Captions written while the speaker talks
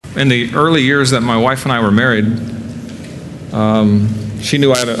in the early years that my wife and I were married, she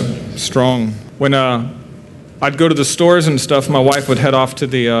knew I had a strong... When I'd go to the stores and stuff, my wife would head off to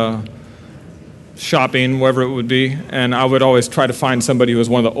the shopping, wherever it would be, and I would always try to find somebody who was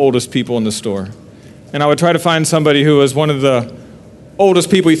one of the oldest people in the store. And I would try to find somebody who was one of the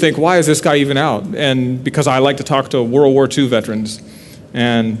oldest people you think, why is this guy even out? And because I like to talk to World War II veterans.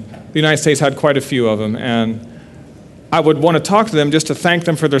 And the United States had quite a few of them. And I would want to talk to them just to thank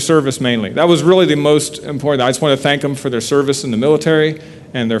them for their service mainly. That was really the most important. I just want to thank them for their service in the military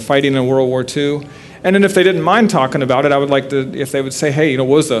and their fighting in World War II. And then if they didn't mind talking about it, I would like to, if they would say, hey,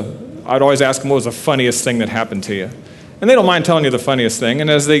 I'd always ask them, what was the funniest thing that happened to you? And they don't mind telling you the funniest thing. And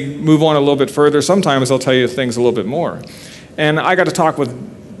as they move on a little bit further, sometimes they'll tell you things a little bit more. And I got to talk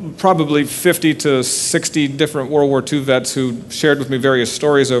with probably 50 to 60 different World War II vets who shared with me various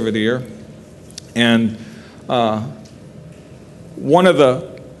stories over the year. And one of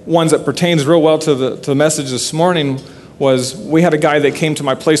the ones that pertains real well to the message this morning was we had a guy that came to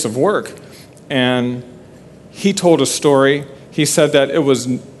my place of work, and he told a story. He said that it was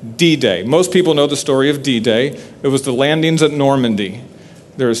D-Day. Most people know the story of D-Day. It was the landings at Normandy.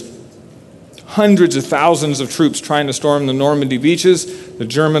 There's hundreds of thousands of troops trying to storm the Normandy beaches. The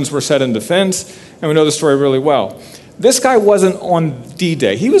Germans were set in defense, and we know the story really well. This guy wasn't on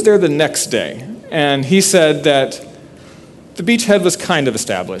D-Day. He was there the next day, and he said that the beachhead was kind of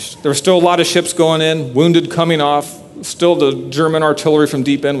established. There were still a lot of ships going in, wounded coming off. Still the German artillery from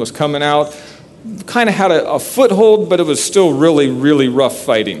deep end was coming out. Kind of had a foothold, but it was still really, really rough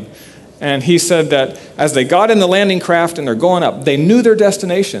fighting. And he said that as they got in the landing craft and they're going up, they knew their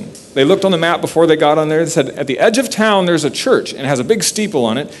destination. They looked on the map before they got on there. They said, at the edge of town, there's a church, and it has a big steeple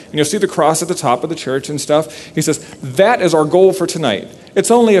on it, and you'll see the cross at the top of the church and stuff. He says, that is our goal for tonight. It's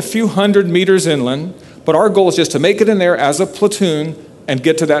only a few hundred meters inland, but our goal is just to make it in there as a platoon and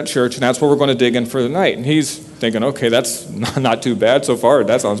get to that church, and that's where we're going to dig in for the night. And he's thinking, okay, that's not too bad so far.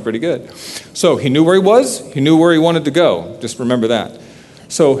 That sounds pretty good. So he knew where he was. He knew where he wanted to go. Just remember that.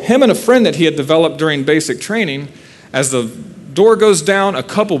 So him and a friend that he had developed during basic training, as the door goes down, a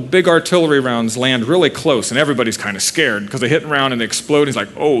couple big artillery rounds land really close, and everybody's kind of scared because they hit around and they explode. He's like,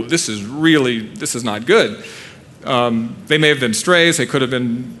 oh, this is not good. They may have been strays. They could have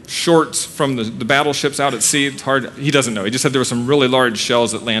been shorts from the battleships out at sea. It's hard. He doesn't know. He just said there were some really large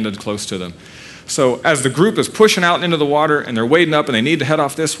shells that landed close to them. So as the group is pushing out into the water and they're wading up and they need to head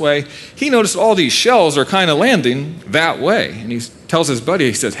off this way, he noticed all these shells are kind of landing that way. And he tells his buddy,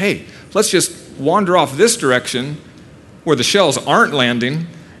 he says, hey, let's just wander off this direction where the shells aren't landing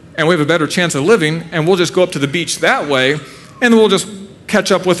and we have a better chance of living, and we'll just go up to the beach that way, and we'll just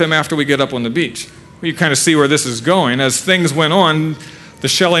catch up with them after we get up on the beach. You kind of see where this is going. As things went on, the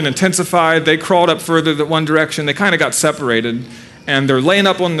shelling intensified. They crawled up further that one direction. They kind of got separated. And they're laying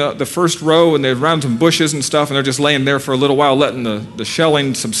up on the first row, and they're around some bushes and stuff, and they're just laying there for a little while, letting the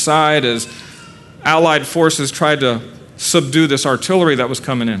shelling subside as Allied forces tried to subdue this artillery that was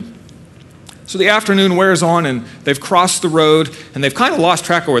coming in. So the afternoon wears on, and they've crossed the road, and they've kind of lost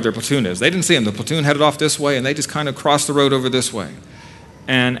track of where their platoon is. They didn't see them. The platoon headed off this way, and they just kind of crossed the road over this way.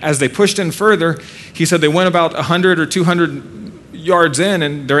 And as they pushed in further, he said they went about 100 or 200 yards in,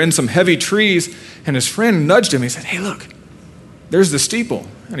 and they're in some heavy trees, and his friend nudged him. He said, hey, look, there's the steeple.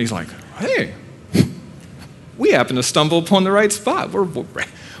 And he's like, hey, we happen to stumble upon the right spot.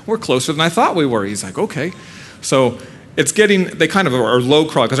 We're closer than I thought we were. He's like, okay. So they kind of are low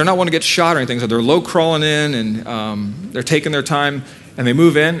crawling, because they're not wanting to get shot or anything, so they're low crawling in, and they're taking their time, and they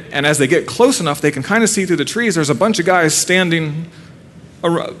move in, and as they get close enough, they can kind of see through the trees. There's a bunch of guys standing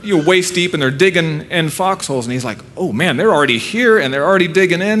waist deep, and they're digging in foxholes, and he's like, oh man, they're already here, and they're already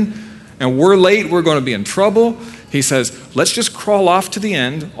digging in, and we're late, we're going to be in trouble. He says, let's just crawl off to the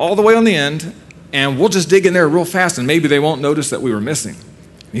end, all the way on the end, and we'll just dig in there real fast, and maybe they won't notice that we were missing.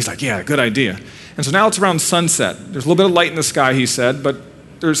 And he's like, yeah, good idea. And so now it's around sunset. There's a little bit of light in the sky, he said, but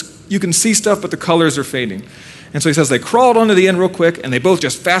you can see stuff, but the colors are fading. And so he says they crawled onto the end real quick, and they both,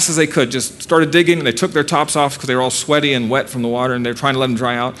 just fast as they could, just started digging, and they took their tops off because they were all sweaty and wet from the water, and they were trying to let them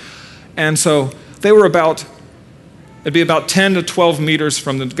dry out. And so they were it'd be about 10 to 12 meters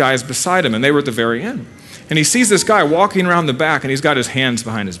from the guys beside him, and they were at the very end. And he sees this guy walking around the back, and he's got his hands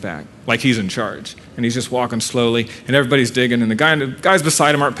behind his back, like he's in charge. And he's just walking slowly, and everybody's digging, and the guys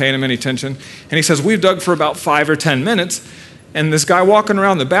beside him aren't paying him any attention. And he says, we've dug for about 5 or 10 minutes, and this guy walking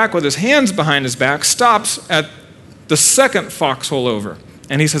around the back with his hands behind his back stops at the second foxhole over.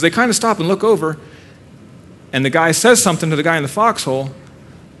 And he says, they kind of stop and look over, and the guy says something to the guy in the foxhole,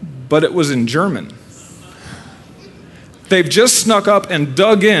 but it was in German. They've just snuck up and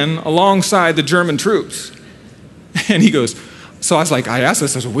dug in alongside the German troops. And he goes, So I asked him, I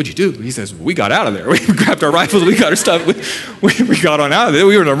said, what'd you do? He says, we got out of there. We grabbed our rifles, we got our stuff, we got on out of there.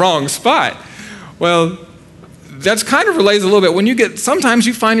 We were in the wrong spot. Well, that's kind of relates a little bit. Sometimes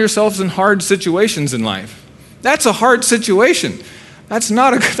you find yourselves in hard situations in life. That's a hard situation. That's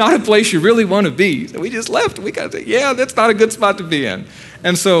not a place you really want to be. So we just left. That's not a good spot to be in.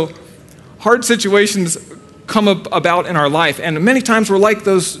 And so hard situations come about in our life. And many times we're like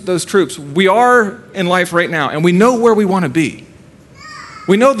those troops. We are in life right now, and we know where we want to be.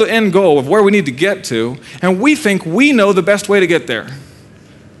 We know the end goal of where we need to get to, and we think we know the best way to get there.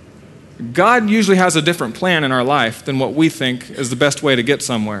 God usually has a different plan in our life than what we think is the best way to get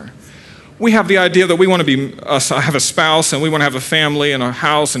somewhere. We have the idea that we want to have a spouse, and we want to have a family and a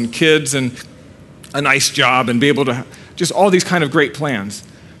house and kids and a nice job and be able to just all these kind of great plans.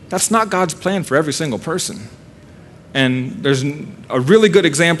 That's not God's plan for every single person. And there's a really good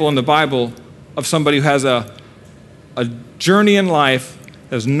example in the Bible of somebody who has a journey in life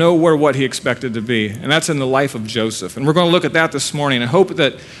that's nowhere what he expected to be. And that's in the life of Joseph. And we're going to look at that this morning. I hope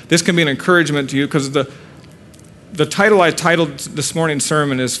that this can be an encouragement to you, because the title I titled this morning's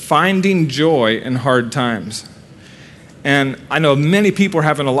sermon is Finding Joy in Hard Times. And I know many people are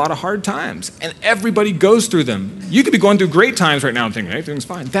having a lot of hard times, and everybody goes through them. You could be going through great times right now and thinking, everything's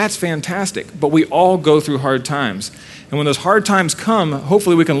fine. That's fantastic. But we all go through hard times. And when those hard times come,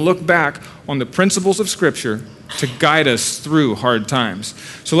 hopefully we can look back on the principles of Scripture to guide us through hard times.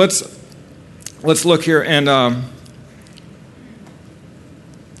 So let's look here, and I'm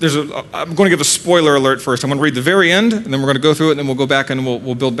going to give a spoiler alert first. I'm going to read the very end, and then we're going to go through it, and then we'll go back and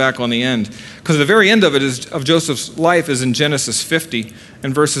we'll build back on the end. Because the very end of Joseph's life is in Genesis 50,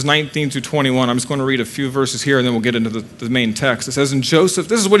 and verses 19 through 21. I'm just going to read a few verses here, and then we'll get into the main text. It says, this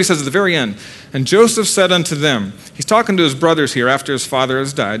is what he says at the very end. And Joseph said unto them, he's talking to his brothers here after his father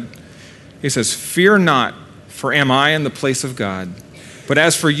has died. He says, fear not, for am I in the place of God? But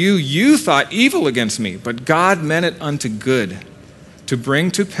as for you, you thought evil against me, but God meant it unto good, to bring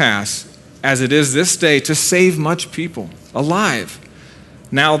to pass, as it is this day, to save much people alive.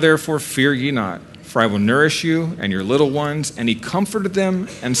 Now therefore fear ye not, for I will nourish you and your little ones. And he comforted them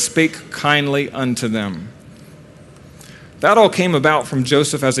and spake kindly unto them. That all came about from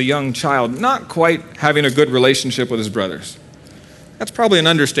Joseph as a young child, not quite having a good relationship with his brothers. That's probably an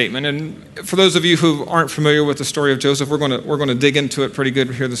understatement. And for those of you who aren't familiar with the story of Joseph, we're going to dig into it pretty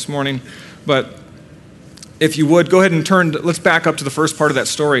good here this morning. But if you would, go ahead and let's back up to the first part of that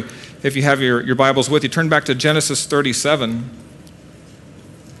story. If you have your Bibles with you, turn back to Genesis 37.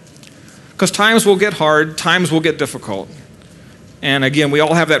 Because times will get hard, times will get difficult. And again, we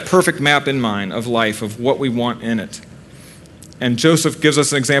all have that perfect map in mind of life, of what we want in it. And Joseph gives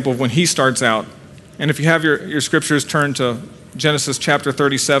us an example of when he starts out. And if you have your scriptures, turn to Genesis chapter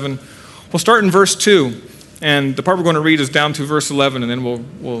 37. We'll start in verse 2. And the part we're going to read is down to verse 11, and then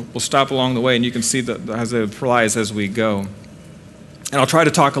we'll stop along the way, and you can see as it applies as we go. And I'll try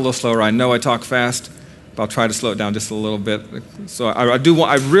to talk a little slower. I know I talk fast, but I'll try to slow it down just a little bit. So I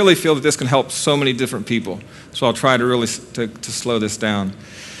really feel that this can help so many different people. So I'll try to really to slow this down.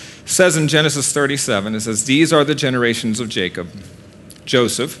 It says in Genesis 37, it says, these are the generations of Jacob.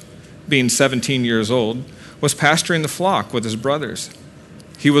 Joseph, being 17 years old, was pasturing the flock with his brothers.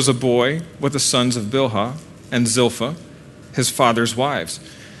 He was a boy with the sons of Bilhah and Zilpah, his father's wives.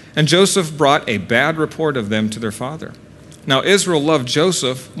 And Joseph brought a bad report of them to their father. Now Israel loved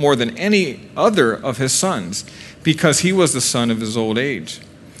Joseph more than any other of his sons, because he was the son of his old age.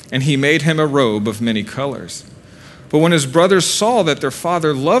 And he made him a robe of many colors. But when his brothers saw that their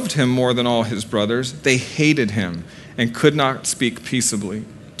father loved him more than all his brothers, they hated him and could not speak peaceably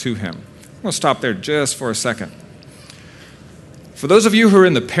to him. I'm going to stop there just for a second. For those of you who are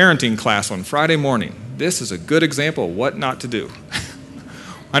in the parenting class on Friday morning, this is a good example of what not to do.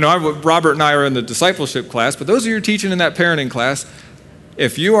 I know Robert and I are in the discipleship class, but those of you who are teaching in that parenting class,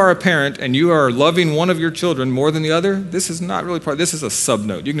 if you are a parent and you are loving one of your children more than the other, this is not really this is a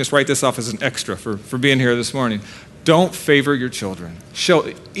subnote. You can just write this off as an extra for being here this morning. Don't favor your children.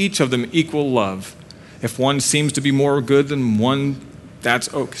 Show each of them equal love. If one seems to be more good than one,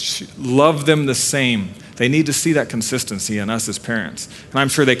 that's okay. Love them the same. They need to see that consistency in us as parents. And I'm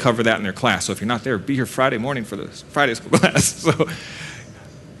sure they cover that in their class. So if you're not there, be here Friday morning for the Friday school class. So,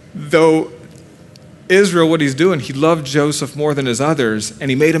 though Israel, what he's doing, he loved Joseph more than his others,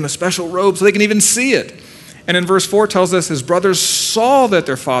 and he made him a special robe so they can even see it. And in verse 4 tells us his brothers saw that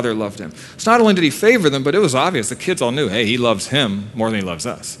their father loved him. So not only did he favor them, but it was obvious. The kids all knew, hey, he loves him more than he loves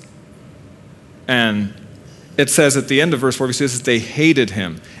us. And it says at the end of verse 4, he says they hated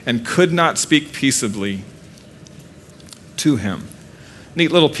him and could not speak peaceably to him.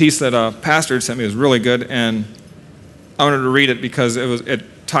 Neat little piece that a pastor sent me was really good. And I wanted to read it because it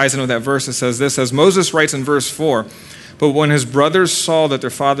ties in with that verse. It says this, as Moses writes in verse 4, but when his brothers saw that their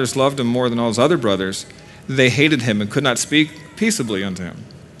fathers loved him more than all his other brothers, they hated him and could not speak peaceably unto him.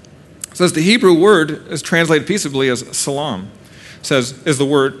 It says the Hebrew word is translated peaceably as salam. It says is the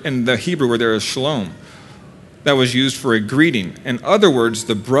word in the Hebrew where there is shalom. That was used for a greeting. In other words,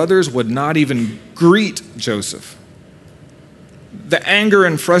 the brothers would not even greet Joseph. The anger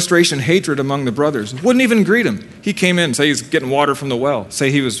and frustration, hatred among the brothers wouldn't even greet him. He came in, say he's getting water from the well,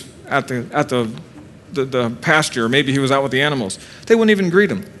 say he was at the pasture, or maybe he was out with the animals. They wouldn't even greet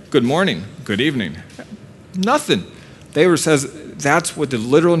him. Good morning, good evening. Nothing. That's what the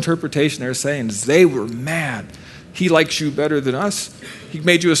literal interpretation they're saying is they were mad. He likes you better than us. He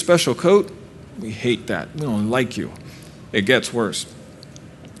made you a special coat. We hate that. We don't like you. It gets worse.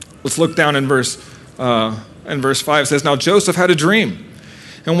 Let's look down in verse 5. It says, now Joseph had a dream.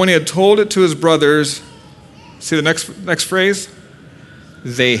 And when he had told it to his brothers, see the next phrase?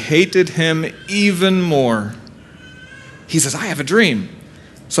 They hated him even more. He says, I have a dream.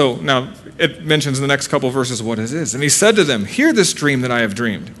 So now it mentions in the next couple of verses what it is. And he said to them, hear this dream that I have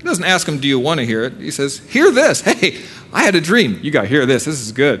dreamed. He doesn't ask them, do you want to hear it? He says, hear this. Hey, I had a dream. You got to hear this. This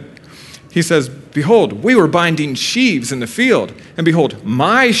is good. He says, behold, we were binding sheaves in the field. And behold,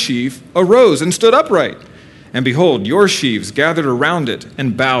 my sheaf arose and stood upright. And behold, your sheaves gathered around it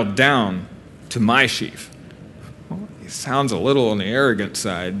and bowed down to my sheaf. Well, it sounds a little on the arrogant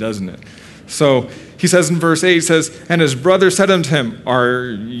side, doesn't it? So he says in verse 8, he says, and his brother said unto him,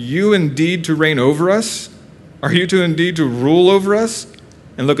 are you indeed to reign over us? Are you to indeed to rule over us?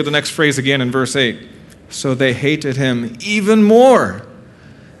 And look at the next phrase again in verse 8. So they hated him even more.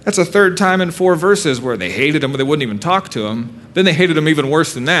 That's a third time in 4 verses where they hated him, but they wouldn't even talk to him. Then they hated him even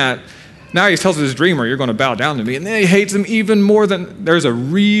worse than that. Now he tells his dreamer, you're going to bow down to me. And then he hates him even more than, there's a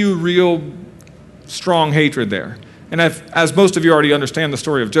real strong hatred there. And as most of you already understand the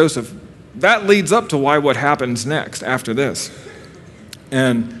story of Joseph, that leads up to what happens next after this.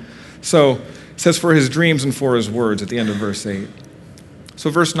 And so it says for his dreams and for his words at the end of verse 8.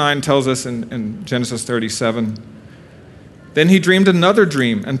 So verse 9 tells us in Genesis 37, then he dreamed another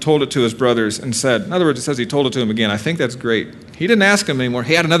dream and told it to his brothers and said, in other words, it says he told it to him again. I think that's great. He didn't ask him anymore.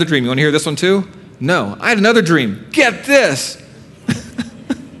 He had another dream. You want to hear this one too? No, I had another dream. Get this.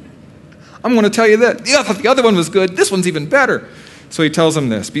 I'm going to tell you that. The other one was good. This one's even better. So he tells him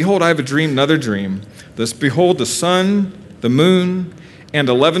this. Behold, I have a dream, another dream. Behold, the sun, the moon, and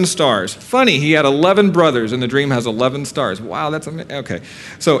 11 stars. Funny, he had 11 brothers, and the dream has 11 stars. Wow, that's amazing. Okay.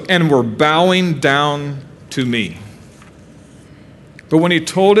 So, and were bowing down to me. But when he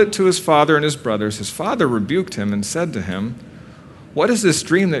told it to his father and his brothers, his father rebuked him and said to him, what is this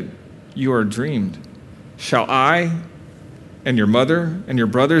dream that you are dreamed? Shall I and your mother and your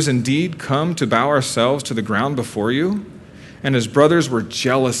brothers indeed come to bow ourselves to the ground before you? And his brothers were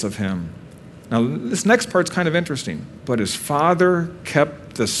jealous of him. Now, this next part's kind of interesting. But his father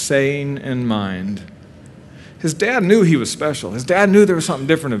kept the saying in mind. His dad knew he was special. His dad knew there was something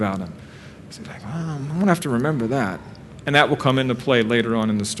different about him. So he's like, I'm going to have to remember that. And that will come into play later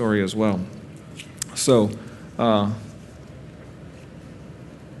on in the story as well. So,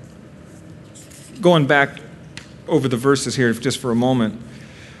 going back over the verses here just for a moment,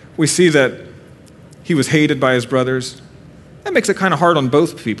 we see that he was hated by his brothers. That makes it kind of hard on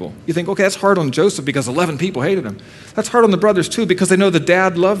both people. You think, okay, that's hard on Joseph because 11 people hated him. That's hard on the brothers too because they know the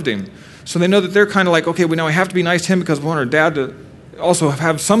dad loved him. So they know that they're kind of like, okay, we know we have to be nice to him because we want our dad to also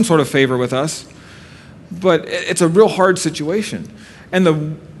have some sort of favor with us. But it's a real hard situation. And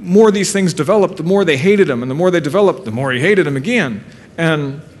the more these things developed, the more they hated him. And the more they developed, the more he hated him again.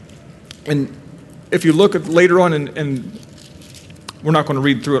 And if you look at later on, and we're not going to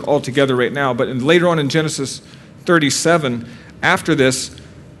read through it all together right now, but later on in Genesis 37, after this,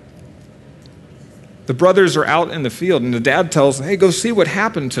 the brothers are out in the field, and the dad tells them, hey, go see what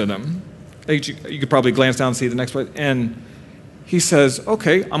happened to them. You could probably glance down and see the next one. And he says,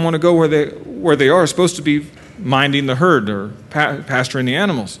 okay, I'm going to go where they are, supposed to be minding the herd or pasturing the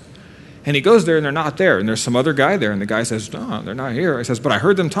animals. And he goes there, and they're not there. And there's some other guy there. And the guy says, no, they're not here. He says, but I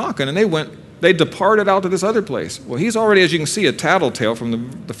heard them talking, and they departed out to this other place. Well, he's already, as you can see, a tattletale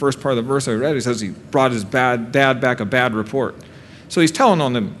from the first part of the verse I read. He says he brought his dad back a bad report. So he's telling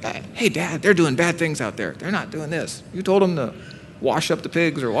on them, hey, Dad, they're doing bad things out there. They're not doing this. You told them to wash up the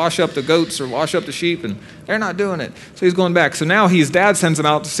pigs or wash up the goats or wash up the sheep, and they're not doing it. So he's going back. So now his dad sends him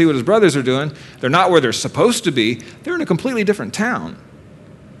out to see what his brothers are doing. They're not where they're supposed to be. They're in a completely different town.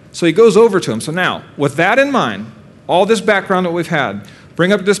 So he goes over to him. So now, with that in mind, all this background that we've had,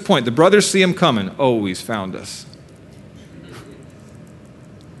 bring up to this point, the brothers see him coming. Oh, he's found us.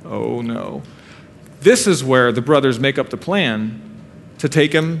 Oh, no. This is where the brothers make up the plan to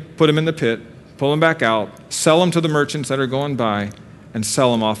take him, put him in the pit, pull him back out, sell him to the merchants that are going by, and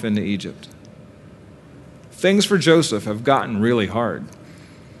sell him off into Egypt. Things for Joseph have gotten really hard.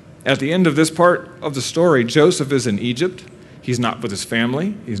 At the end of this part of the story, Joseph is in Egypt. He's not with his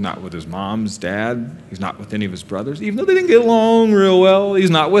family. He's not with his mom's dad. He's not with any of his brothers. Even though they didn't get along real well, he's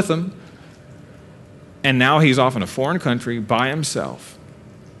not with them. And now he's off in a foreign country by himself.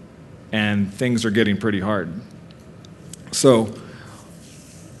 And things are getting pretty hard. So,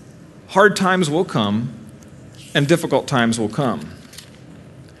 hard times will come, and difficult times will come.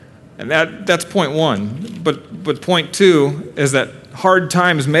 And that's point one. But point two is that hard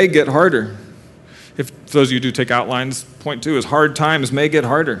times may get harder. If those of you do take outlines, point two is hard times may get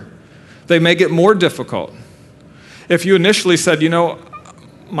harder. They may get more difficult. If you initially said,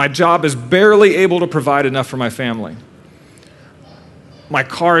 my job is barely able to provide enough for my family. My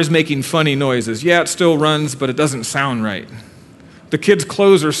car is making funny noises. Yeah, it still runs, but it doesn't sound right. The kids'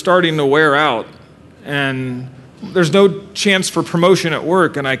 clothes are starting to wear out, and there's no chance for promotion at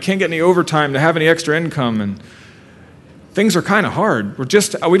work, and I can't get any overtime to have any extra income, and things are kind of hard.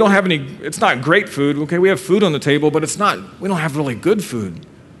 We don't have any, it's not great food. Okay, we have food on the table, but we don't have really good food.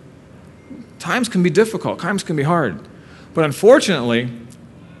 Times can be difficult. Times can be hard. But unfortunately,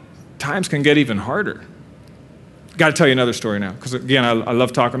 times can get even harder. Got to tell you another story now, because again, I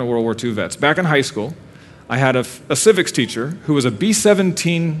love talking to World War II vets. Back in high school, I had a civics teacher who was a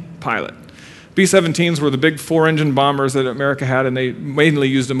B-17 pilot. B-17s were the big four-engine bombers that America had, and they mainly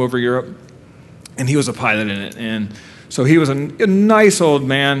used them over Europe. And he was a pilot in it. And so he was a nice old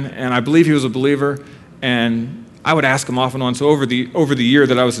man, and I believe he was a believer. And I would ask him off and on. So over the year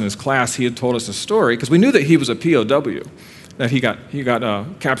that I was in his class, he had told us a story, because we knew that he was a POW, that he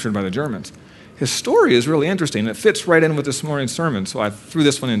got captured by the Germans. His story is really interesting. It fits right in with this morning's sermon, so I threw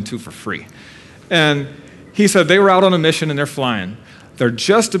this one in too for free. And he said they were out on a mission and they're flying. They're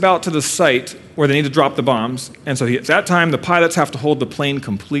just about to the site where they need to drop the bombs. And so at that time, the pilots have to hold the plane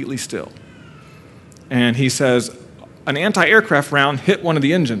completely still. And he says, an anti-aircraft round hit one of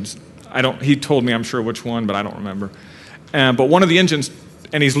the engines. He told me, I'm sure which one, but I don't remember. But one of the engines,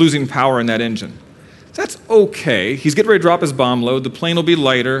 and he's losing power in that engine. So that's okay. He's getting ready to drop his bomb load. The plane will be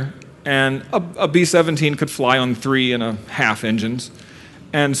lighter, and a B-17 could fly on 3.5 engines.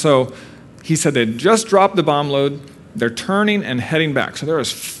 And so he said they'd just dropped the bomb load. They're turning and heading back. So they're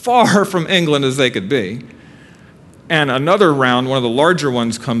as far from England as they could be. And another round, one of the larger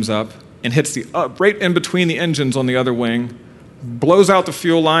ones, comes up and hits right in between the engines on the other wing, blows out the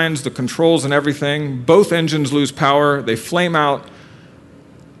fuel lines, the controls and everything. Both engines lose power. They flame out.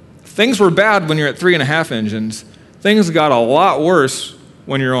 Things were bad when you're at 3.5 engines. Things got a lot worse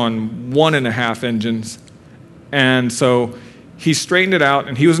when you're on 1.5 engines. And so he straightened it out,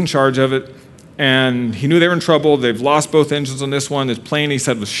 and he was in charge of it. And he knew they were in trouble. They've lost both engines on this one. His plane, he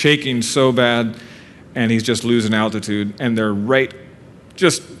said, was shaking so bad, and he's just losing altitude. And they're right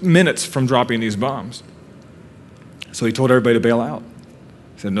just minutes from dropping these bombs. So he told everybody to bail out.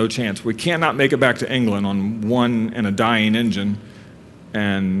 He said, no chance. We cannot make it back to England on one and a dying engine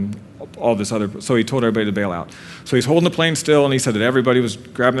and all this other. So he told everybody to bail out. So he's holding the plane still, and he said that everybody was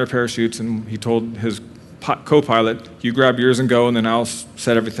grabbing their parachutes, and he told his co-pilot, you grab yours and go, and then I'll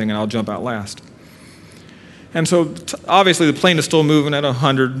set everything and I'll jump out last. And so obviously the plane is still moving at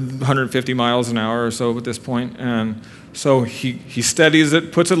 100, 150 miles an hour or so at this point. And so he steadies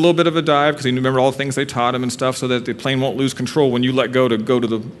it, puts a little bit of a dive, because he remembered all the things they taught him and stuff, so that the plane won't lose control when you let go to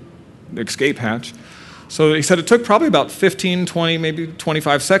the escape hatch. So he said it took probably about 15, 20, maybe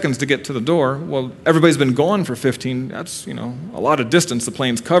 25 seconds to get to the door. Well, everybody's been gone for 15. That's, a lot of distance the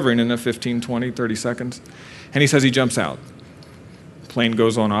plane's covering in a 15, 20, 30 seconds. And he says he jumps out. The plane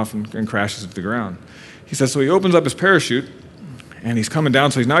goes on off and crashes to the ground. He says, so he opens up his parachute, and he's coming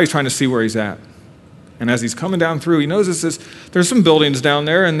down, so now he's trying to see where he's at. And as he's coming down through, he notices there's some buildings down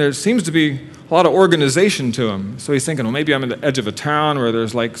there, and there seems to be a lot of organization to him. So he's thinking, well, maybe I'm at the edge of a town where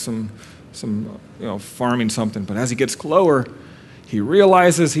there's like some farming something. But as he gets lower, he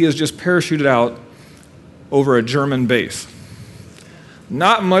realizes he has just parachuted out over a German base.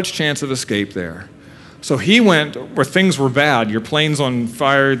 Not much chance of escape there. So he went where things were bad. Your plane's on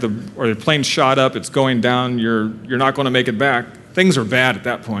fire, or the plane's shot up, it's going down, you're not going to make it back. Things are bad at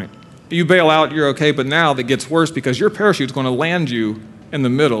that point. You bail out, you're okay, but now it gets worse because your parachute's going to land you in the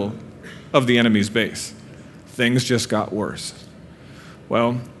middle of the enemy's base. Things just got worse.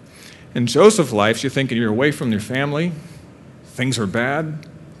 Well, in Joseph's life, you're thinking you're away from your family, things are bad,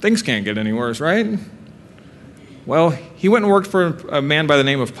 things can't get any worse, right? Well, he went and worked for a man by the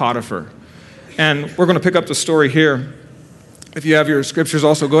name of Potiphar. And we're going to pick up the story here If you have your scriptures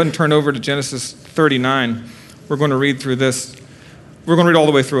also, go ahead and turn over to Genesis 39. We're going to read through this. We're going to read all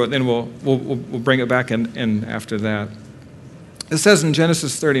the way through it, then we'll bring it back in after that. It says in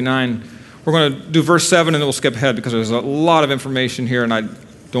Genesis 39, we're going to do verse 7 and then we'll skip ahead because there's a lot of information here and I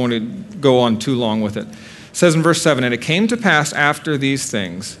don't want to go on too long with it. It says in verse 7, and it came to pass after these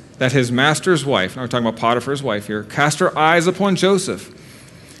things that his master's wife, now we're talking about Potiphar's wife here, cast her eyes upon Joseph,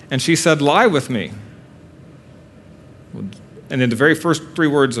 and she said, lie with me. And then the very first 3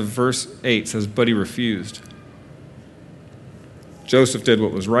 words of verse 8 says, but he refused. Joseph did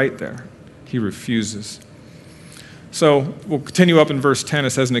what was right there. He refuses. So we'll continue up in verse 10. It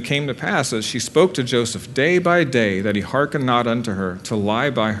says, and it came to pass as she spoke to Joseph day by day that he hearkened not unto her to lie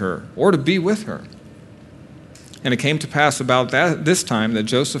by her or to be with her. And it came to pass about this time that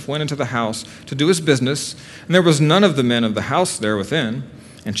Joseph went into the house to do his business, and there was none of the men of the house there within.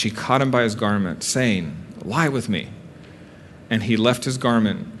 And she caught him by his garment, saying, lie with me. And he left his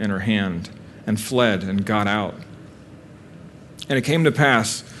garment in her hand and fled and got out. And it came to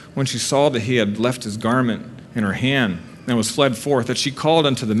pass when she saw that he had left his garment in her hand and was fled forth, that she called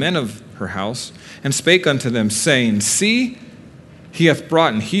unto the men of her house and spake unto them, saying, see, he hath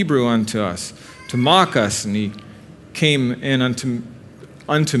brought an Hebrew unto us to mock us, and he came in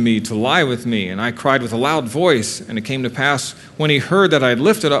unto me to lie with me. And I cried with a loud voice. And it came to pass when he heard that I had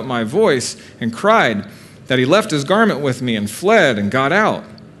lifted up my voice and cried, that he left his garment with me and fled and got out.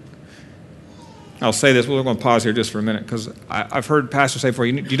 I'll say this, we're going to pause here just for a minute, because I've heard pastors say before,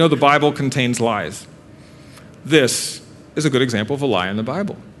 you know the Bible contains lies. This is a good example of a lie in the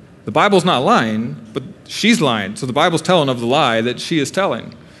Bible. The Bible's not lying, but she's lying. So the Bible's telling of the lie that she is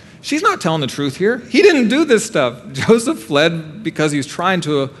telling. She's not telling the truth here. He didn't do this stuff. Joseph fled because he was trying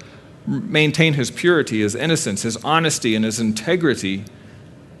to maintain his purity, his innocence, his honesty, and his integrity.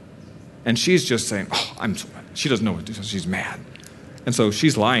 And she's just saying, she doesn't know what to do. She's mad. And so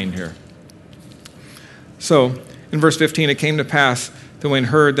she's lying here. So in verse 15, it came to pass that when he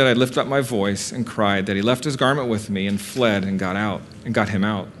heard that I lifted up my voice and cried, that he left his garment with me and fled and got him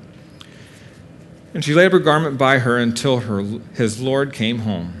out. And she laid up her garment by her until his Lord came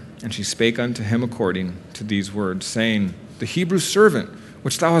home. And she spake unto him according to these words, saying, the Hebrew servant,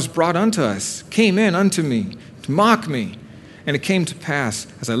 which thou hast brought unto us, came in unto me to mock me. And it came to pass,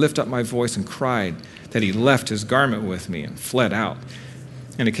 as I lifted up my voice and cried, that he left his garment with me and fled out.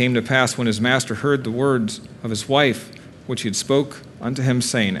 And it came to pass, when his master heard the words of his wife, which he had spoke unto him,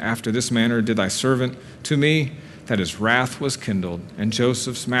 saying, after this manner did thy servant to me, that his wrath was kindled. And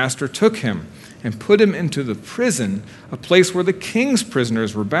Joseph's master took him and put him into the prison, a place where the king's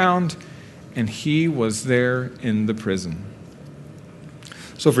prisoners were bound, and he was there in the prison.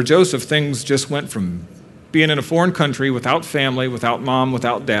 So for Joseph, things just went from being in a foreign country without family, without mom,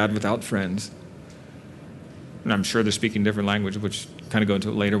 without dad, without friends. And I'm sure they're speaking different language, which kind of go into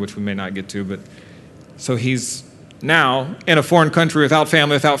it later, which we may not get to. But so he's now in a foreign country without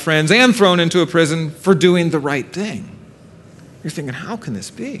family, without friends, and thrown into a prison for doing the right thing. You're thinking, how can this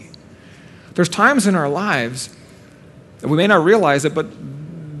be? There's times in our lives that we may not realize it, but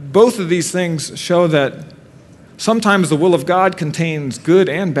both of these things show that sometimes the will of God contains good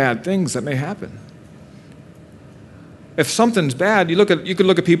and bad things that may happen. If something's bad, you could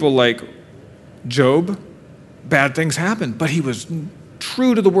look at people like Job. Bad things happened, but he was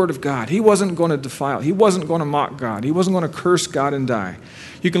true to the word of God. He wasn't going to defile. He wasn't going to mock God. He wasn't going to curse God and die.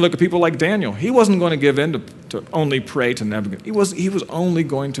 You can look at people like Daniel. He wasn't going to give in to only pray to Nebuchadnezzar. He was only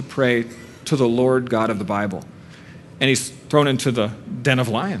going to pray to the Lord God of the Bible. And he's thrown into the den of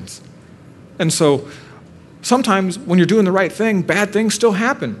lions. And so sometimes when you're doing the right thing, bad things still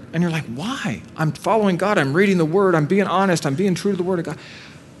happen. And you're like, why? I'm following God. I'm reading the word. I'm being honest. I'm being true to the word of God.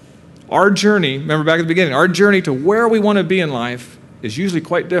 Our journey, remember back at the beginning, our journey to where we want to be in life is usually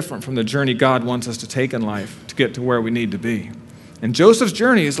quite different from the journey God wants us to take in life to get to where we need to be. And Joseph's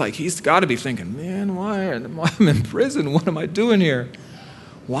journey is like, he's got to be thinking, man, why am I in prison? What am I doing here?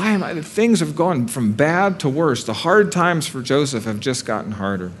 Things have gone from bad to worse. The hard times for Joseph have just gotten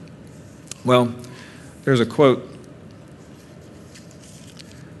harder. Well, there's a quote.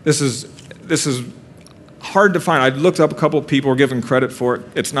 This is hard to find. I looked up a couple of people who are giving credit for it.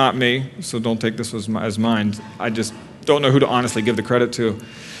 It's not me, so don't take this as mine. I just don't know who to honestly give the credit to. It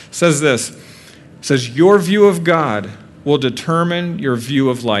says this. It says, your view of God will determine your view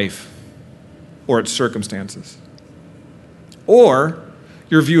of life or its circumstances. Or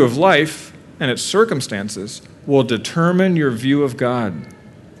your view of life and its circumstances will determine your view of God.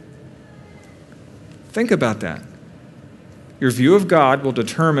 Think about that. Your view of God will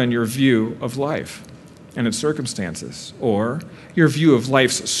determine your view of life and its circumstances. Or your view of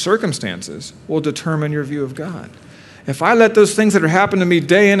life's circumstances will determine your view of God. If I let those things that are happening to me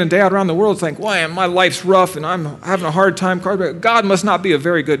day in and day out around the world think, well, my life's rough and I'm having a hard time, God must not be a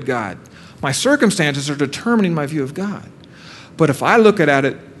very good God. My circumstances are determining my view of God. But if I look at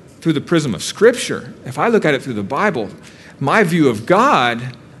it through the prism of Scripture, if I look at it through the Bible, my view of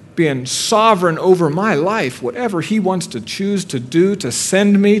God being sovereign over my life, whatever He wants to choose to do, to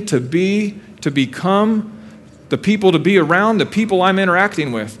send me to be, to become, the people to be around, the people I'm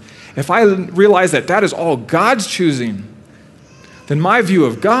interacting with, if I realize that that is all God's choosing, then my view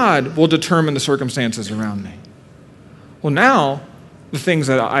of God will determine the circumstances around me. Well, now, the things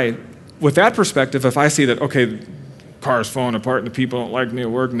that with that perspective, if I see that, okay, car's falling apart and the people don't like me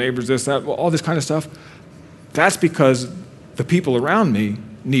at work, neighbors, this, that, well, all this kind of stuff, that's because the people around me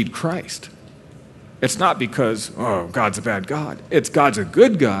need Christ. It's not because, oh, God's a bad God. It's God's a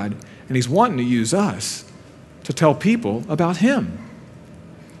good God, and He's wanting to use us to tell people about Him.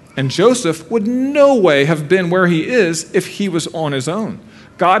 And Joseph would no way have been where he is if he was on his own.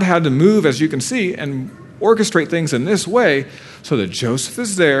 God had to move, as you can see, and orchestrate things in this way so that Joseph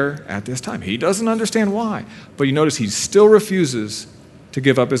is there at this time. He doesn't understand why, but you notice he still refuses to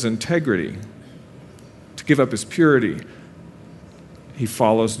give up his integrity, to give up his purity. He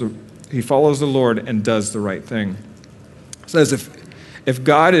follows the Lord and does the right thing. It says if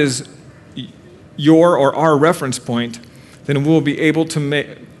God is your or our reference point, then we'll be able to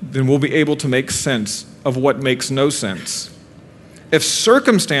make sense of what makes no sense. If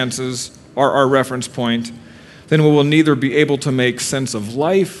circumstances are our reference point, then we will neither be able to make sense of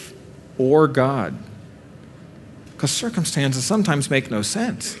life or God. Because circumstances sometimes make no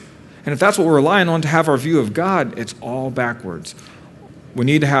sense. And if that's what we're relying on to have our view of God, it's all backwards. We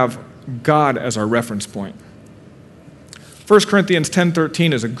need to have God as our reference point. 1 Corinthians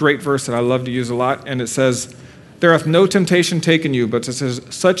 10:13 is a great verse that I love to use a lot, and it says, "There hath no temptation taken you, but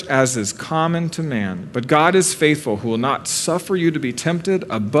such as is common to man. But God is faithful, who will not suffer you to be tempted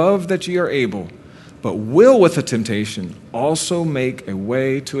above that ye are able, but will with the temptation also make a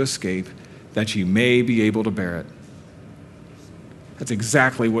way to escape, that ye may be able to bear it." That's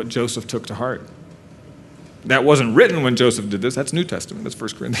exactly what Joseph took to heart. That wasn't written when Joseph did this. That's New Testament. That's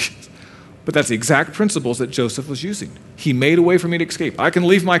 1 Corinthians. But that's the exact principles that Joseph was using. He made a way for me to escape. I can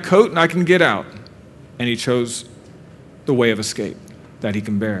leave my coat and I can get out. And he chose the way of escape, that he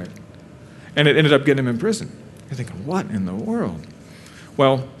can bear it. And it ended up getting him in prison. You're thinking, what in the world?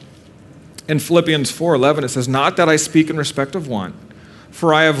 Well, in Philippians 4:11, it says, "Not that I speak in respect of want,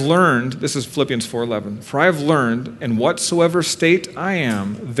 for I have learned," this is Philippians 4:11, "for I have learned in whatsoever state I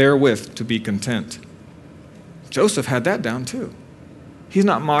am, therewith to be content." Joseph had that down too. He's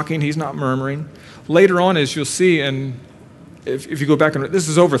not mocking, he's not murmuring. Later on, as you'll see, and if you go back and this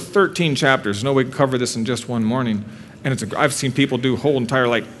is over 13 chapters. No way to cover this in just one morning. And I've seen people do whole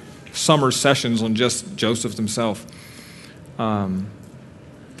entire summer sessions on just Joseph himself.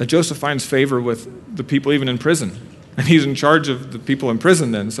 That Joseph finds favor with the people even in prison. And he's in charge of the people in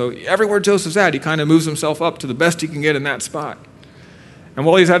prison then. So everywhere Joseph's at, he kind of moves himself up to the best he can get in that spot. And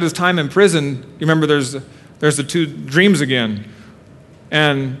while he's had his time in prison, you remember there's the two dreams again.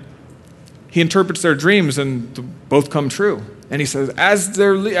 And he interprets their dreams, and both come true. And he says, as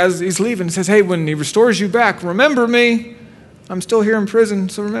he's leaving, he says, "Hey, when he restores you back, remember me. I'm still here in prison,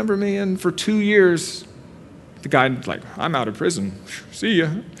 so remember me." And for 2 years, the guy's like, "I'm out of prison. See ya."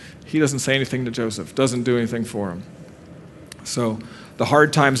 He doesn't say anything to Joseph, doesn't do anything for him. So the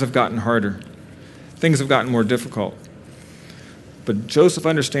hard times have gotten harder. Things have gotten more difficult. But Joseph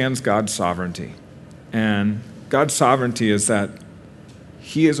understands God's sovereignty. And God's sovereignty is that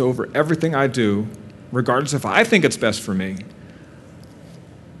He is over everything I do, regardless if I think it's best for me.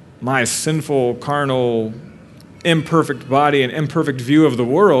 My sinful, carnal, imperfect body and imperfect view of the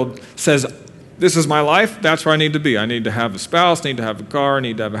world says, this is my life, that's where I need to be. I need to have a spouse, need to have a car,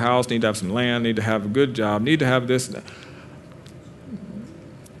 need to have a house, need to have some land, need to have a good job, need to have this.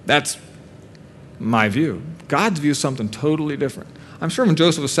 That's my view. God's view is something totally different. I'm sure when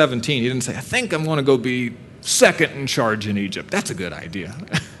Joseph was 17, he didn't say, "I think I'm going to go be second in charge in Egypt." That's a good idea.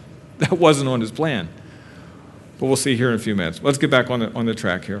 That wasn't on his plan. But we'll see here in a few minutes. Let's get back on the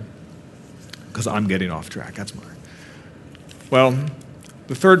track here, because I'm getting off track. That's mine. Well,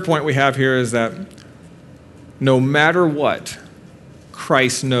 the third point we have here is that no matter what,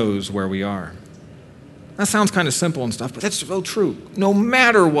 Christ knows where we are. That sounds kind of simple and stuff, but that's so true. No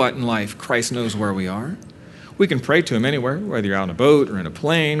matter what in life, Christ knows where we are. We can pray to Him anywhere, whether you're out on a boat or in a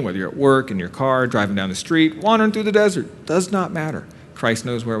plane, whether you're at work, in your car, driving down the street, wandering through the desert. Does not matter. Christ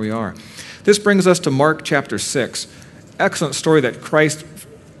knows where we are. This brings us to Mark chapter 6. Excellent story that Christ,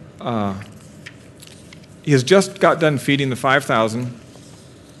 He has just got done feeding the 5,000.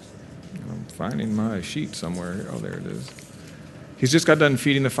 finding my sheet somewhere. Oh, there it is. He's just got done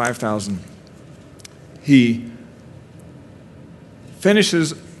feeding the 5,000. He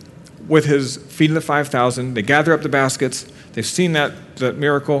finishes with his feeding the 5,000. They gather up the baskets. They've seen that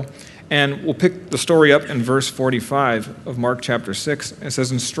miracle. And we'll pick the story up in verse 45 of Mark chapter 6. It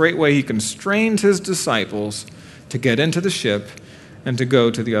says, "And straightway he constrained his disciples to get into the ship and to go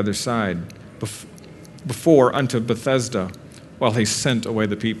to the other side, before unto Bethesda, while he sent away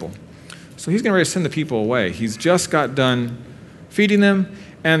the people." So he's getting ready to send the people away. He's just got done feeding them.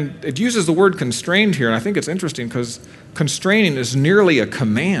 And it uses the word constrained here. And I think it's interesting because constraining is nearly a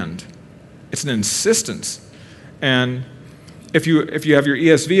command. It's an insistence. And if you have your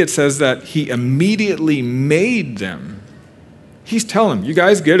ESV, it says that he immediately made them. He's telling them, you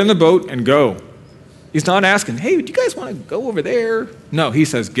guys get in the boat and go. He's not asking, hey, do you guys want to go over there? No, he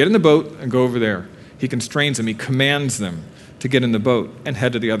says, get in the boat and go over there. He constrains them. He commands them to get in the boat and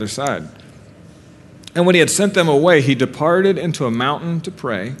head to the other side. And when he had sent them away, he departed into a mountain to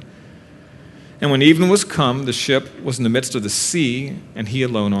pray. And when evening was come, the ship was in the midst of the sea, and he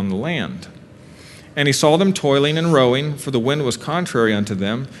alone on the land. And he saw them toiling and rowing, for the wind was contrary unto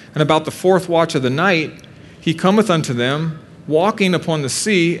them. And about the fourth watch of the night, he cometh unto them, walking upon the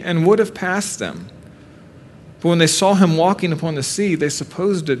sea, and would have passed them. But when they saw him walking upon the sea, they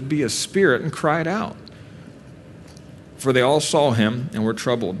supposed it be a spirit, and cried out. For they all saw him, and were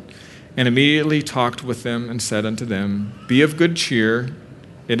troubled. And immediately talked with them, and said unto them, Be of good cheer,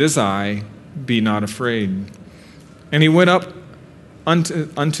 it is I, be not afraid. And he went up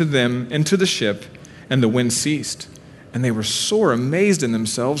unto them into the ship, and the wind ceased. And they were sore amazed in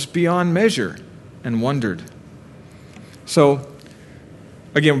themselves beyond measure, and wondered. So,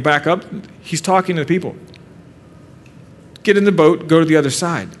 again, back up. He's talking to the people. Get in the boat, go to the other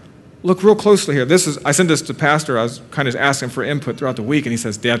side. Look real closely here. I sent this to Pastor. I was kind of asking for input throughout the week, and he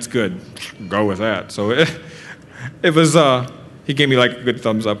says, that's good. Go with that. So it was, he gave me like a good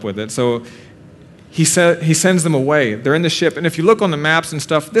thumbs up with it. So he sends them away. They're in the ship. And if you look on the maps and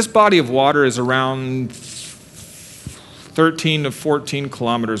stuff, this body of water is around 13 to 14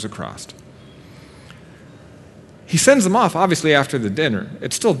 kilometers across. He sends them off, obviously, after the dinner.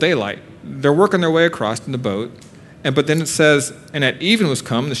 It's still daylight. They're working their way across in the boat. But then it says, and at even was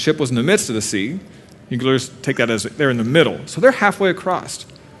come, the ship was in the midst of the sea. You can just take that as they're in the middle. So they're halfway across.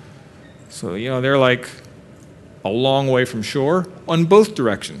 So, they're like a long way from shore on both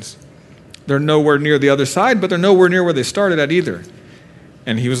directions. They're nowhere near the other side, but they're nowhere near where they started at either.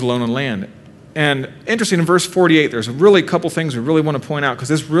 And he was alone on land. And interesting, in verse 48, there's a really couple things we really want to point out, because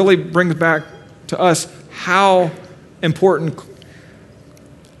this really brings back to us how important,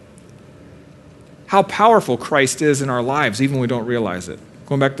 how powerful Christ is in our lives, even when we don't realize it.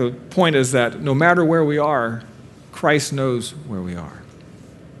 Going back to the point is that no matter where we are, Christ knows where we are.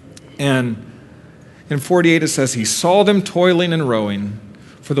 And in 48 it says, he saw them toiling and rowing,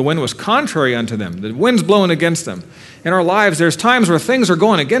 for the wind was contrary unto them. The wind's blowing against them. In our lives, there's times where things are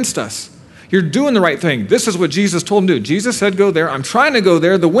going against us. You're doing the right thing. This is what Jesus told them to do. Jesus said, go there. I'm trying to go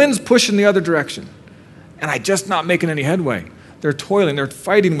there. The wind's pushing the other direction. And I'm just not making any headway. They're toiling. They're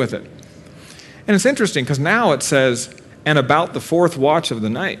fighting with it. And it's interesting because now it says, and about the fourth watch of the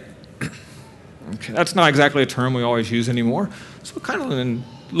night. Okay, that's not exactly a term we always use anymore. So kind of in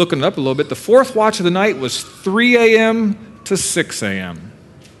looking it up a little bit, the fourth watch of the night was 3 a.m. to 6 a.m.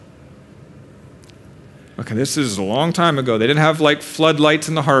 Okay, this is a long time ago. They didn't have like floodlights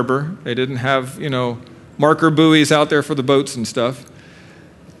in the harbor. They didn't have, marker buoys out there for the boats and stuff.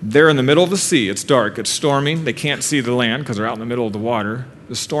 They're in the middle of the sea. It's dark. It's storming. They can't see the land because they're out in the middle of the water.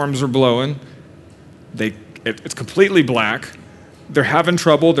 The storms are blowing. It's completely black. They're having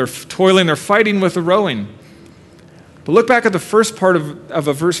trouble. They're toiling. They're fighting with the rowing. But look back at the first part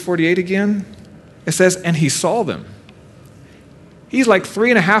of verse 48 again. It says, and he saw them. He's like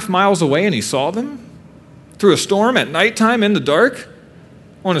 3.5 miles away, and he saw them through a storm at nighttime in the dark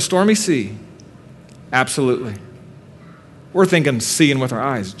on a stormy sea. Absolutely. We're thinking seeing with our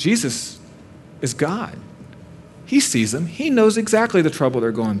eyes. Jesus is God. He sees them. He knows exactly the trouble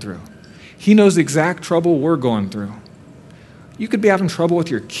they're going through. He knows the exact trouble we're going through. You could be having trouble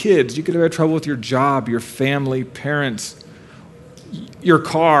with your kids. You could have trouble with your job, your family, parents, your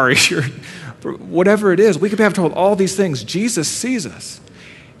car, whatever it is. We could be having trouble with all these things. Jesus sees us.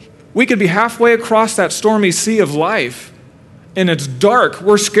 We could be halfway across that stormy sea of life, and it's dark.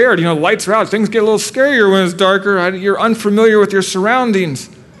 We're scared. Lights are out. Things get a little scarier when it's darker. You're unfamiliar with your surroundings.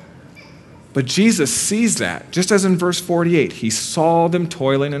 But Jesus sees that. Just as in verse 48, he saw them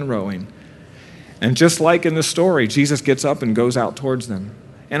toiling and rowing. And just like in the story, Jesus gets up and goes out towards them.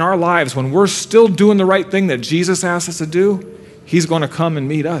 In our lives, when we're still doing the right thing that Jesus asked us to do, he's going to come and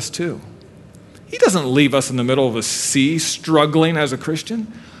meet us too. He doesn't leave us in the middle of a sea struggling as a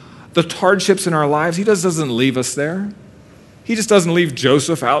Christian. The hardships in our lives, he doesn't leave us there. He just doesn't leave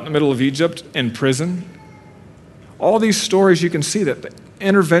Joseph out in the middle of Egypt in prison. All these stories, you can see that the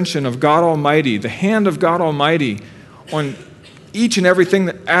intervention of God Almighty, the hand of God Almighty on each and everything,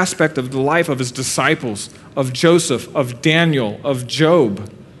 aspect of the life of his disciples, of Joseph, of Daniel, of Job.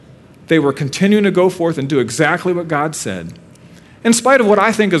 They were continuing to go forth and do exactly what God said. In spite of what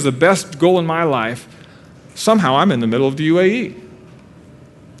I think is the best goal in my life, somehow I'm in the middle of the UAE.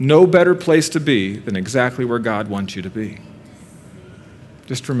 No better place to be than exactly where God wants you to be.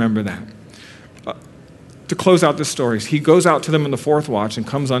 Just remember that. To close out this story, he goes out to them in the fourth watch and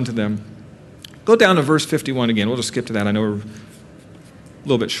comes unto them. Go down to verse 51 again. We'll just skip to that. I know we're a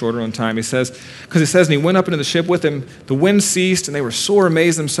little bit shorter on time. He says, and he went up into the ship with him. The wind ceased, and they were sore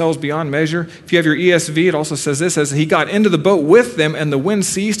amazed themselves beyond measure. If you have your ESV, it also says this, as he got into the boat with them, and the wind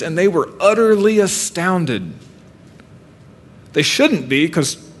ceased, and they were utterly astounded. They shouldn't be,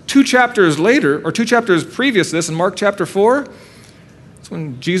 because 2 chapters later, or 2 chapters previous to this, in Mark chapter 4, it's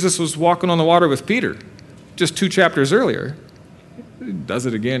when Jesus was walking on the water with Peter. Just 2 chapters earlier. He does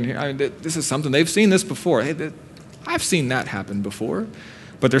it again here. I mean, this is something, they've seen this before. I've seen that happen before.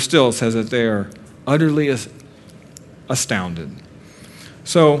 But there still says that they are utterly astounded.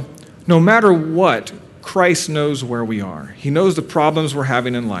 So, no matter what, Christ knows where we are. He knows the problems we're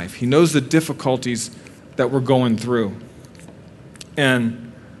having in life. He knows the difficulties that we're going through.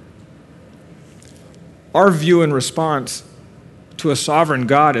 And our view and response to a sovereign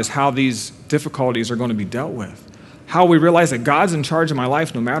God is how these difficulties are going to be dealt with. How we realize that God's in charge of my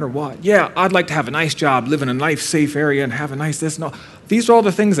life no matter what. Yeah, I'd like to have a nice job, live in a nice, safe area, and have a nice this and all. These are all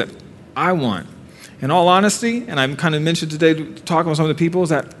the things that I want. In all honesty, and I'm kind of mentioned today talking with some of the people, is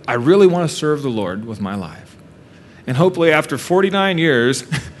that I really want to serve the Lord with my life. And hopefully after 49 years,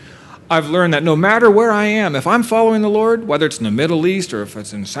 I've learned that no matter where I am, if I'm following the Lord, whether it's in the Middle East or if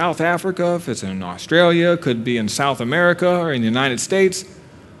it's in South Africa, if it's in Australia, could be in South America or in the United States,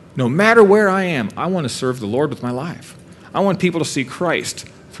 no matter where I am, I want to serve the Lord with my life. I want people to see Christ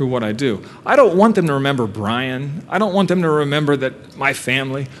through what I do. I don't want them to remember Brian. I don't want them to remember that my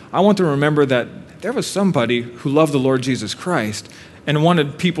family. I want them to remember that there was somebody who loved the Lord Jesus Christ and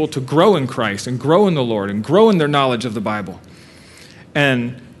wanted people to grow in Christ and grow in the Lord and grow in their knowledge of the Bible.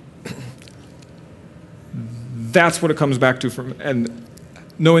 And that's what it comes back to, and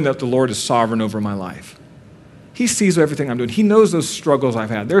knowing that the Lord is sovereign over my life. He sees everything I'm doing. He knows those struggles I've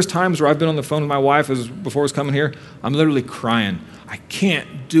had. There's times where I've been on the phone with my wife before I was coming here. I'm literally crying. I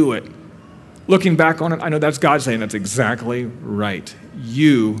can't do it. Looking back on it, I know that's God saying that's exactly right.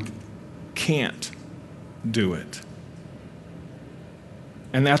 You can't do it.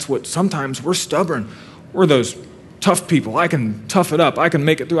 And that's what sometimes we're stubborn. We're those tough people. I can tough it up. I can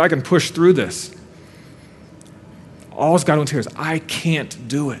make it through. I can push through this. All God wants to hear is, I can't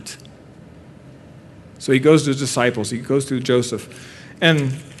do it. So he goes to his disciples. He goes through Joseph.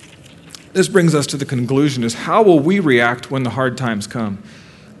 And this brings us to the conclusion is, how will we react when the hard times come?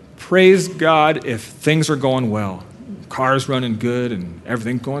 Praise God if things are going well. Car's running good and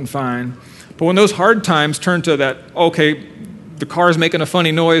everything's going fine. But when those hard times turn to that, okay, the car's making a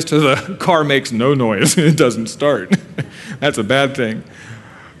funny noise, to the car makes no noise. It doesn't start. That's a bad thing.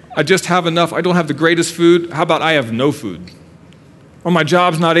 I just have enough. I don't have the greatest food. How about I have no food? Or my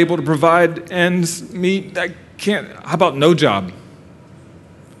job's not able to provide ends meet. I can't. How about no job?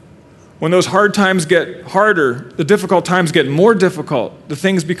 When those hard times get harder, the difficult times get more difficult. The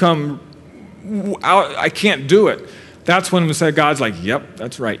things become, I can't do it. That's when we say, God's like, yep,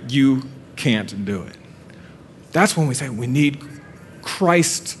 that's right. You can't do it. That's when we say we need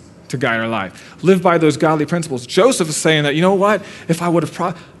Christ to guide our life. Live by those godly principles. Joseph is saying that, you know what? If I would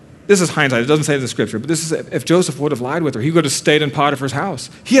have, this is hindsight. It doesn't say it in the scripture, but this is if Joseph would have lied with her, he would have stayed in Potiphar's house.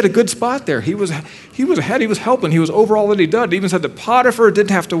 He had a good spot there. He was ahead. He was helping. He was over all that he did. It even said that Potiphar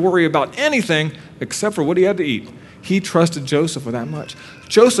didn't have to worry about anything except for what he had to eat. He trusted Joseph with that much.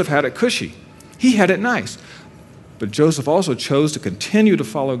 Joseph had it cushy. He had it nice. But Joseph also chose to continue to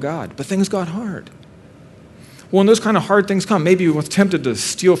follow God. But things got hard. Well, when those kind of hard things come, maybe you were tempted to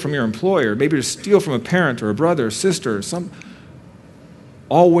steal from your employer, maybe to steal from a parent or a brother or sister or some.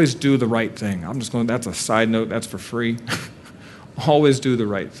 Always do the right thing. That's a side note, that's for free. Always do the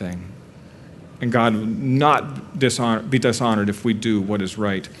right thing. And God will not be dishonored if we do what is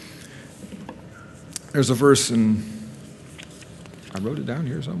right. There's a verse I wrote it down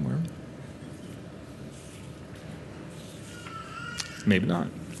here somewhere. Maybe not.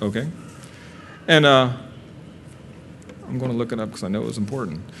 Okay. And I'm going to look it up because I know it was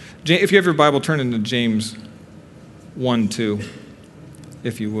important. If you have your Bible, turn into James 1:2,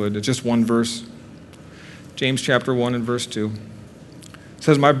 if you would. It's just one verse. James chapter 1 and verse 2. It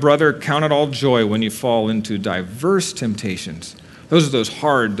says, "My brother, count it all joy when you fall into diverse temptations." Those are those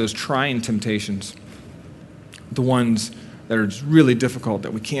hard, those trying temptations. The ones that are really difficult,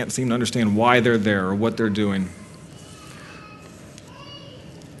 that we can't seem to understand why they're there or what they're doing.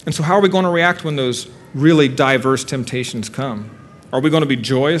 And so how are we going to react when those really diverse temptations come? Are we going to be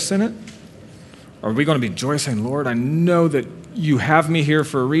joyous in it? Are we going to be joyous saying, "Lord, I know that you have me here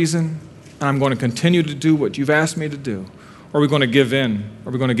for a reason, and I'm going to continue to do what you've asked me to do"? Or are we going to give in?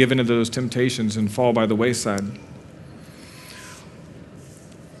 Are we going to give in to those temptations and fall by the wayside?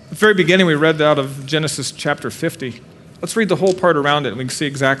 At the very beginning, we read out of Genesis chapter 50. Let's read the whole part around it, and we can see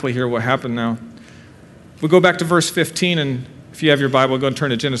exactly here what happened now. We go back to verse 15, and if you have your Bible, go and turn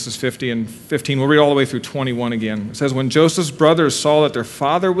to Genesis 50 and 15. We'll read all the way through 21 again. It says, "When Joseph's brothers saw that their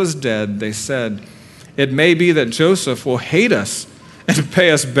father was dead, they said, 'It may be that Joseph will hate us and pay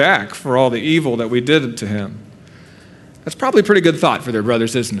us back for all the evil that we did to him.'" That's probably a pretty good thought for their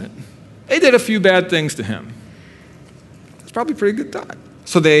brothers, isn't it? They did a few bad things to him. It's probably a pretty good thought.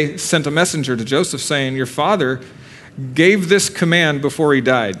 So they sent a messenger to Joseph saying, "Your father gave this command before he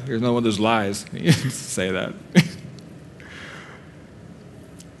died." Here's no one of those lies. You used to say that.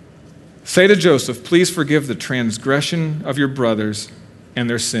 "Say to Joseph, 'Please forgive the transgression of your brothers and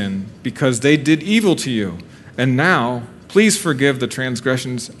their sin, because they did evil to you. And now, please forgive the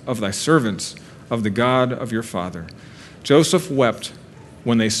transgressions of thy servants, of the God of your father.' Joseph wept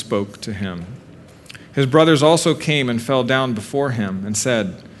when they spoke to him. His brothers also came and fell down before him and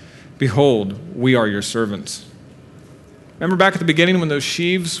said, 'Behold, we are your servants.'" Remember back at the beginning when those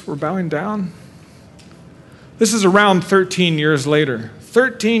sheaves were bowing down? This is around 13 years later.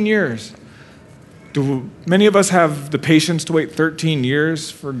 13 years. Do many of us have the patience to wait 13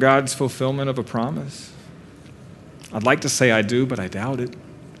 years for God's fulfillment of a promise? I'd like to say I do, but I doubt it.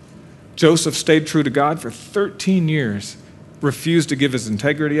 Joseph stayed true to God for 13 years, refused to give his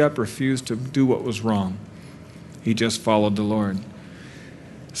integrity up, refused to do what was wrong. He just followed the Lord.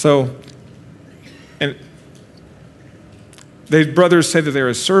 So, and the brothers say that they are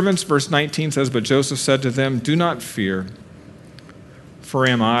his servants. Verse 19 says, "But Joseph said to them, 'Do not fear, for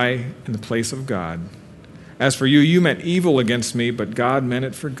am I in the place of God? As for you, you meant evil against me, but God meant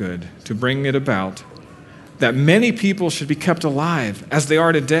it for good, to bring it about, that many people should be kept alive, as they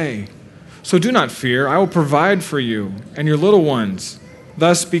are today. So do not fear, I will provide for you and your little ones.'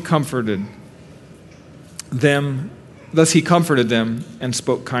 Thus be comforted them. Thus he comforted them and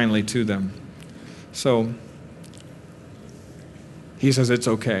spoke kindly to them." So he says, "It's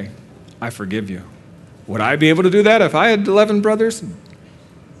okay. I forgive you." Would I be able to do that if I had 11 brothers?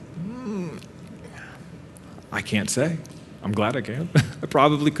 I can't say. I'm glad I can. I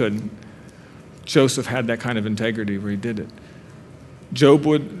probably couldn't. Joseph had that kind of integrity where he did it. Job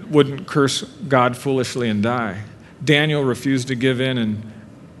wouldn't curse God foolishly and die. Daniel refused to give in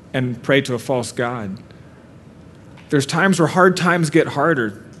and pray to a false god. There's times where hard times get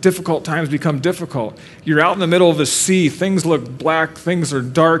harder. Difficult times become difficult. You're out in the middle of the sea. Things look black. Things are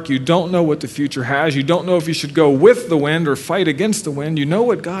dark. You don't know what the future has. You don't know if you should go with the wind or fight against the wind. You know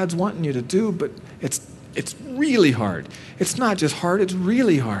what God's wanting you to do, but it's really hard. It's not just hard, it's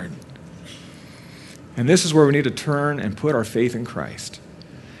really hard. And this is where we need to turn and put our faith in Christ.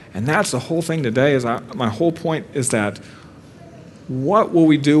 And that's the whole thing today. My whole point is that what will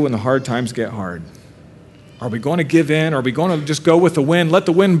we do when the hard times get hard? Are we going to give in? Are we going to just go with the wind, let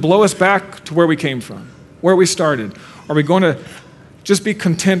the wind blow us back to where we came from, where we started? Are we going to just be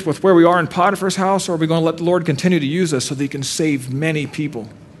content with where we are in Potiphar's house, or are we going to let the Lord continue to use us so that he can save many people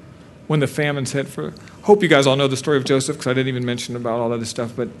when the famines hit? Hope you guys all know the story of Joseph, because I didn't even mention about all of this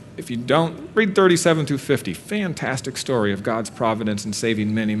stuff, but if you don't, read 37 through 50. Fantastic story of God's providence in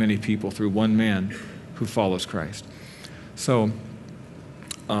saving many, many people through one man who follows Christ. So,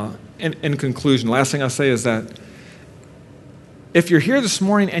 in conclusion, last thing I'll say is that if you're here this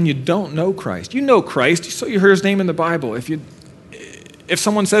morning and you don't know Christ, you know Christ, so you heard his name in the Bible. If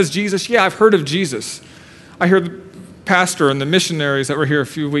someone says Jesus, yeah, I've heard of Jesus. I hear the pastor and the missionaries that were here a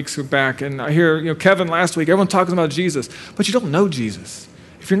few weeks back, and I hear Kevin last week, everyone talking about Jesus, but you don't know Jesus.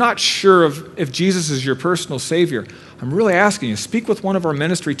 If you're not sure of if Jesus is your personal Savior, I'm really asking you, speak with one of our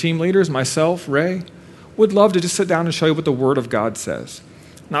ministry team leaders, myself, Ray. Would love to just sit down and show you what the Word of God says.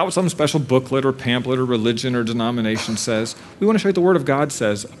 Not what some special booklet or pamphlet or religion or denomination says. We want to show you what the Word of God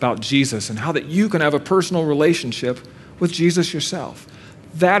says about Jesus and how that you can have a personal relationship with Jesus yourself.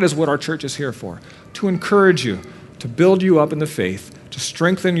 That is what our church is here for, to encourage you, to build you up in the faith, to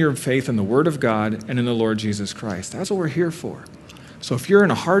strengthen your faith in the Word of God and in the Lord Jesus Christ. That's what we're here for. So if you're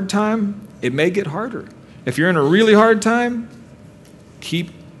in a hard time, it may get harder. If you're in a really hard time,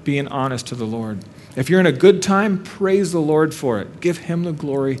 keep being honest to the Lord. If you're in a good time, praise the Lord for it. Give him the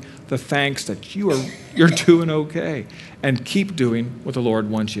glory, the thanks that you're doing okay, and keep doing what the Lord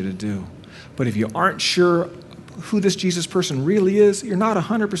wants you to do. But if you aren't sure who this Jesus person really is, you're not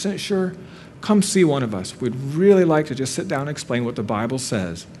 100% sure, come see one of us. We'd really like to just sit down and explain what the Bible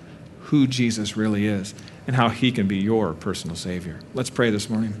says, who Jesus really is, and how he can be your personal Savior. Let's pray this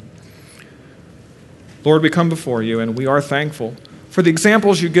morning. Lord, we come before you, and we are thankful for the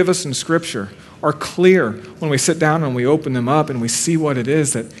examples you give us in Scripture are clear when we sit down and we open them up and we see what it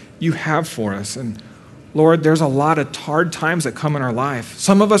is that you have for us. And Lord, there's a lot of hard times that come in our life.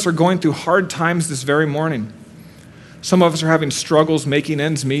 Some of us are going through hard times this very morning. Some of us are having struggles making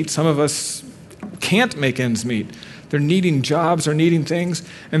ends meet. Some of us can't make ends meet. They're needing jobs, they're needing things.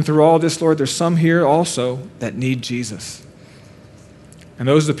 And through all this, Lord, there's some here also that need Jesus. And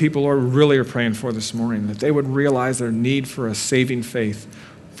those are the people, Lord, we really are praying for this morning, that they would realize their need for a saving faith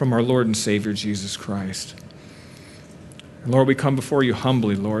from our Lord and Savior, Jesus Christ. And Lord, we come before you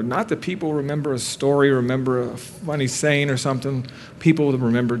humbly, Lord. Not that people remember a story, remember a funny saying or something. People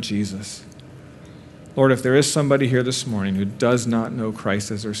remember Jesus. Lord, if there is somebody here this morning who does not know Christ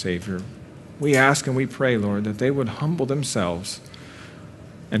as their Savior, we ask and we pray, Lord, that they would humble themselves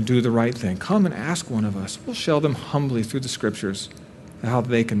and do the right thing. Come and ask one of us. We'll show them humbly through the Scriptures how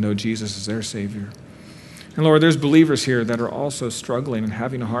they can know Jesus as their Savior. And Lord, there's believers here that are also struggling and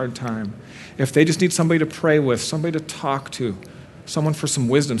having a hard time. If they just need somebody to pray with, somebody to talk to, someone for some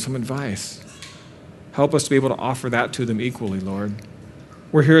wisdom, some advice, help us to be able to offer that to them equally, Lord.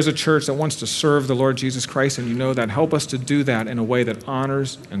 We're here as a church that wants to serve the Lord Jesus Christ, and you know that. Help us to do that in a way that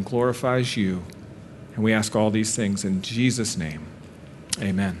honors and glorifies you. And we ask all these things in Jesus' name.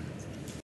 Amen.